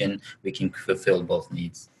collaboration, we can fulfill both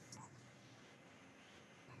needs.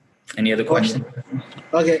 Any other questions?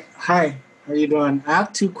 Okay. Hi. How are you doing? I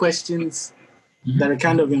have 2 questions that are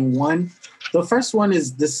kind of in one. The first one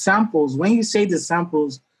is the samples. When you say the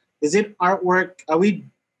samples, is it artwork? Are we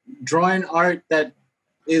drawing art that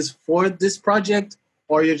is for this project,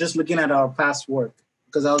 or you're just looking at our past work?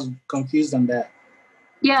 Because I was confused on that.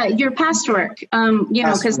 Yeah, your past work.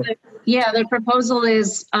 Because the proposal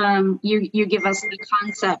is you give us the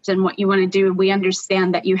concept and what you want to do. We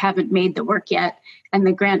understand that you haven't made the work yet, and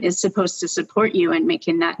the grant is supposed to support you in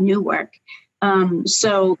making that new work.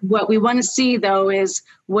 So what we want to see, though, is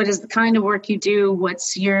what is the kind of work you do?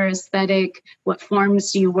 What's your aesthetic? What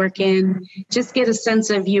forms do you work in? Just get a sense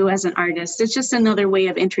of you as an artist. It's just another way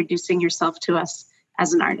of introducing yourself to us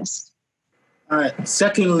as an artist. All right.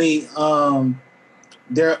 Secondly,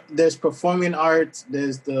 there's performing arts,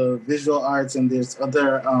 there's the visual arts, and there's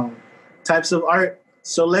other types of art.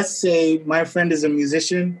 So let's say my friend is a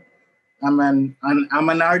musician. I'm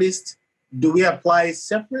an artist. Do we apply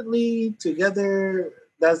separately, together?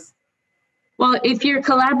 Well, if you're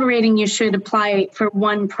collaborating, you should apply for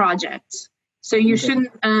one project. So you shouldn't,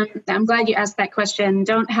 I'm glad you asked that question.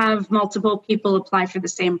 Don't have multiple people apply for the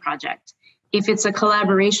same project. If it's a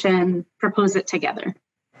collaboration, propose it together.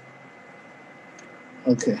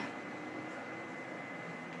 Okay.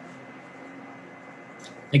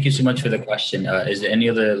 Thank you so much for the question. Is there any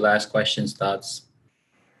other last questions, thoughts?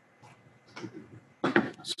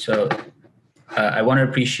 So I want to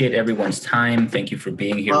appreciate everyone's time. Thank you for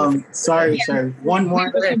being here. Sorry. One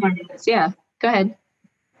more. Yeah, go ahead.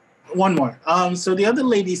 One more. So the other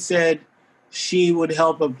lady said she would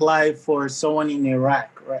help apply for someone in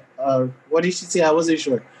Iraq, right? What did she say? I wasn't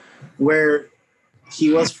sure where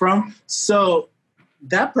he was from. So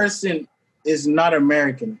that person is not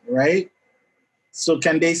American, right? So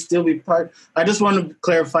can they still be part? I just want to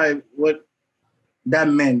clarify what that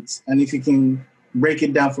meant, and if you can break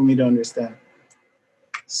it down for me to understand.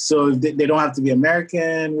 So they don't have to be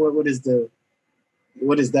American. What is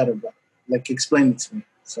that about? Like, explain it to me.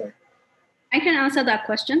 Sorry. I can answer that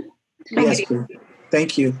question. Yes, please.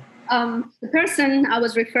 Thank you. The person I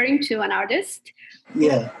was referring to, an artist,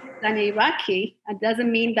 yeah, an Iraqi. It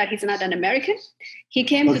doesn't mean that he's not an American. He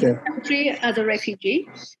came to the country as a refugee.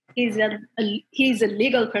 He's a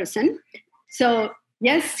legal person. So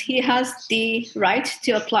yes, he has the right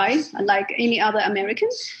to apply like any other American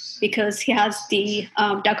because he has the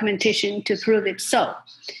documentation to prove it so.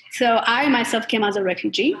 So I myself came as a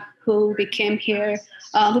refugee who became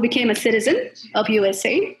a citizen of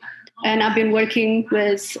USA. And I've been working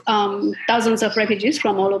with thousands of refugees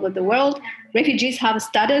from all over the world. Refugees have a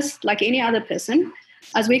status like any other person.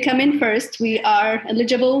 As we come in first, we are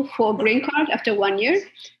eligible for green card after 1 year.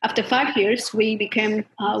 After 5 years, we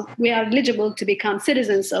are eligible to become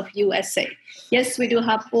citizens of USA. Yes, we do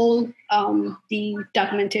have all the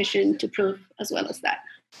documentation to prove as well as that.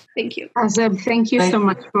 Thank you. Azeb, thank you so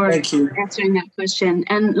much for answering that question.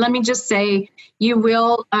 And let me just say, you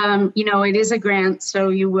will, it is a grant, so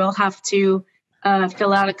you will have to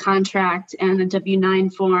fill out a contract and a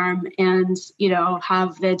W-9 form and,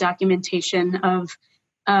 have the documentation of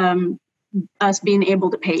us being able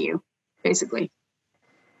to pay you, basically.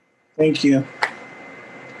 Thank you.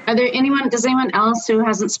 Does anyone else who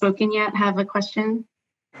hasn't spoken yet have a question?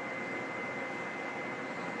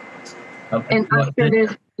 Okay. And Oscar,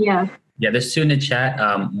 yeah, there's two in the chat.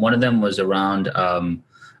 One of them was around, around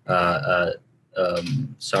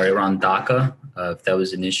DACA, if that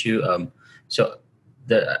was an issue.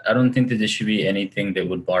 I don't think that there should be anything that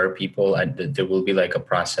would bar people. There will be like a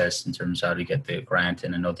process in terms of how to get the grant.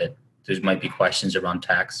 And I know that there might be questions around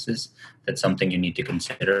taxes. That's something you need to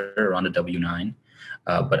consider around a W-9.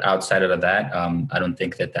 But outside of that, I don't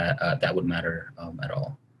think that would matter at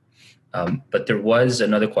all. But there was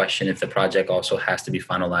another question if the project also has to be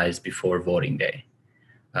finalized before voting day.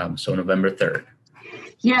 So November 3rd.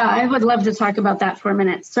 Yeah, I would love to talk about that for a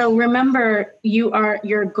minute. So remember,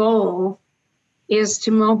 your goal is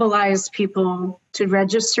to mobilize people to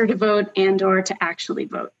register to vote and or to actually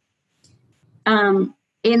vote.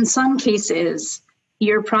 In some cases,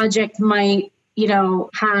 your project might,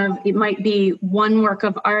 it might be one work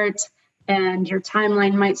of art and your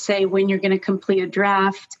timeline might say when you're going to complete a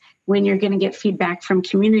draft, when you're going to get feedback from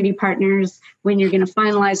community partners, when you're going to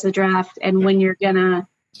finalize the draft, and when you're going to,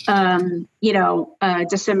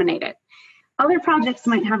 disseminate it. Other projects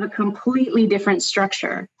might have a completely different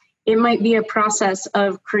structure. It might be a process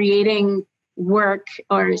of creating work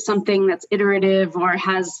or something that's iterative or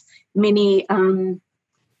has many,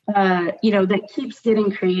 that keeps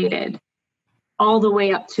getting created all the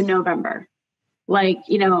way up to November. Like,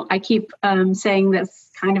 I keep saying this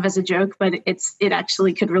kind of as a joke, but it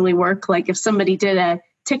actually could really work. Like if somebody did a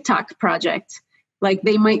TikTok project, like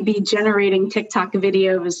they might be generating TikTok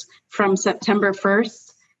videos from September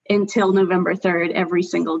 1st until November 3rd every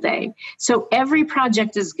single day. So every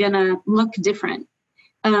project is going to look different.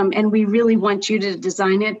 And we really want you to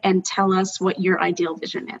design it and tell us what your ideal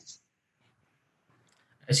vision is.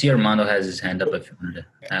 I see Armando has his hand up if you wanted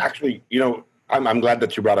to. Actually, I'm glad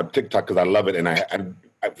that you brought up TikTok because I love it. And I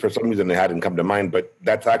for some reason it hadn't come to mind, but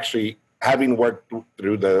that's actually having worked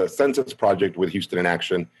through the census project with Houston in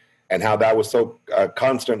Action and how that was so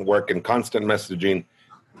constant work and constant messaging.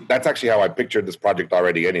 That's actually how I pictured this project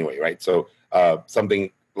already anyway, right? So something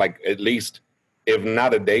like at least, if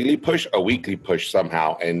not a daily push, a weekly push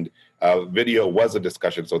somehow. And video was a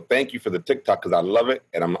discussion. So thank you for the TikTok, because I love it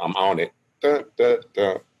and I'm on it.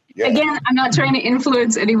 Yeah. Again, I'm not trying to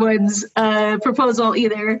influence anyone's proposal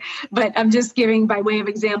either, but I'm just giving by way of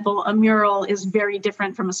example, a mural is very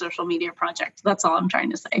different from a social media project. That's all I'm trying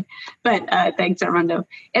to say. But thanks, Armando.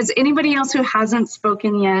 Is anybody else who hasn't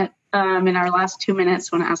spoken yet in our last 2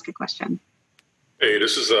 minutes want to ask a question? Hey,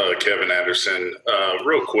 this is Kevin Anderson.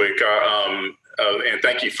 Real quick, and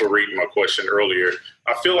thank you for reading my question earlier.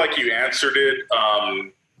 I feel like you answered it,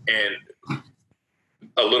 and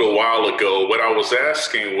a little while ago. What I was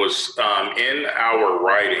asking was, in our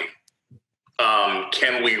writing,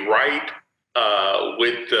 can we write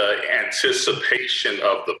with the anticipation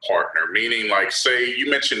of the partner? Meaning, like, say you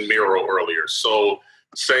mentioned mural earlier. So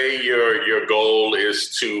say your goal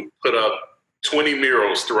is to put up 20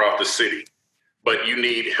 murals throughout the city, but you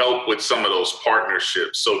need help with some of those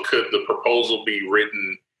partnerships. So could the proposal be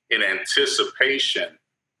written in anticipation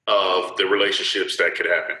of the relationships that could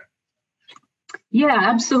happen? Yeah,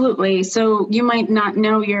 absolutely. So you might not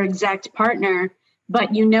know your exact partner,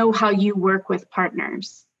 but you know how you work with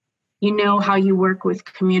partners. You know how you work with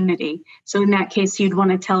community. So in that case, you'd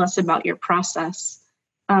want to tell us about your process.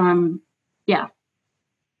 Yeah,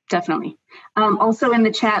 definitely. Also in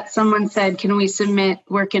the chat, someone said, can we submit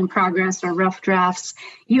work in progress or rough drafts?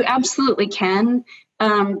 You absolutely can.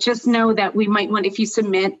 Just know that we might want, if you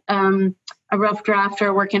submit a rough draft or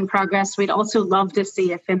a work in progress, we'd also love to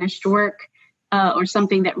see a finished work. Or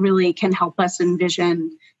something that really can help us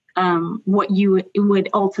envision what you would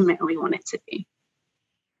ultimately want it to be.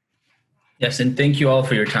 Yes, and thank you all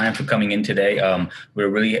for your time, for coming in today. We're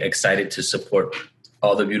really excited to support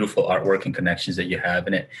all the beautiful artwork and connections that you have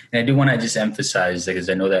in it. And I do want to just emphasize, because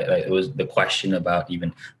I know that it was the question about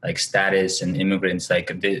even like status and immigrants,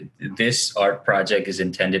 like this art project is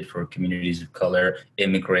intended for communities of color,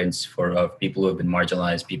 immigrants, for people who have been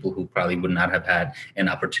marginalized, people who probably would not have had an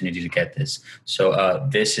opportunity to get this. So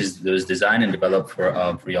this was designed and developed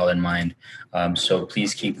for y'all in mind. So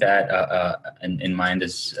please keep that in mind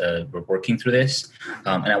as we're working through this.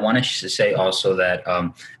 And I want to say also that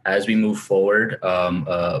as we move forward,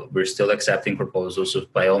 we're still accepting proposals. So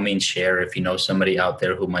by all means, share if you know somebody out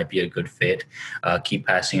there who might be a good fit. Keep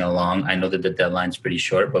passing along. I know that the deadline's pretty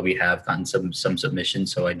short, but we have gotten some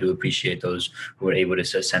submissions. So I do appreciate those who are able to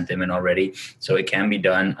send them in already. So it can be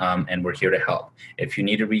done, and we're here to help. If you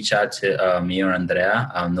need to reach out to me or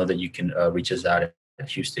Andrea, know that you can reach us out at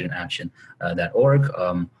HoustonAction.org,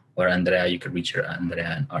 or Andrea, you could reach her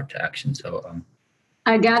Andrea and Art2Action. So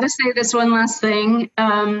I gotta say this one last thing.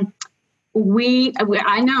 I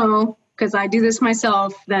know, because I do this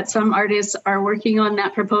myself, that some artists are working on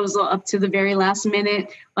that proposal up to the very last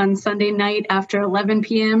minute on Sunday night after 11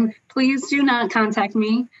 p.m. Please do not contact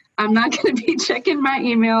me. I'm not going to be checking my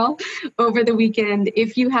email over the weekend.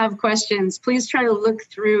 If you have questions, please try to look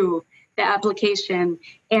through the application.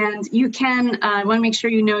 And you can, I want to make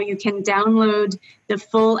sure you know, you can download the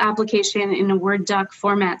full application in a Word doc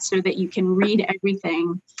format so that you can read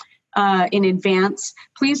everything in advance.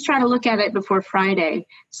 Please try to look at it before Friday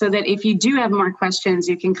so that if you do have more questions,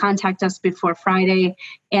 you can contact us before Friday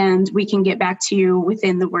and we can get back to you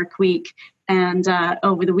within the work week. And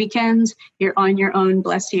over the weekend, you're on your own,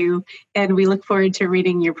 bless you. And we look forward to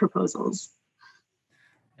reading your proposals.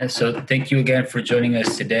 And so thank you again for joining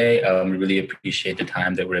us today. We really appreciate the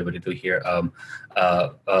time that we're able to do here.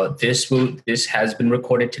 This has been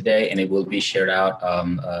recorded today, and it will be shared out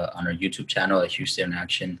on our YouTube channel at Houston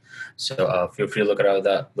Action. So feel free to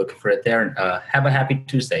look for it there. And have a happy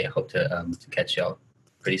Tuesday. I hope to catch y'all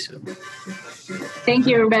pretty soon. Thank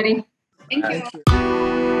you, everybody. Thank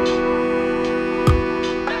you.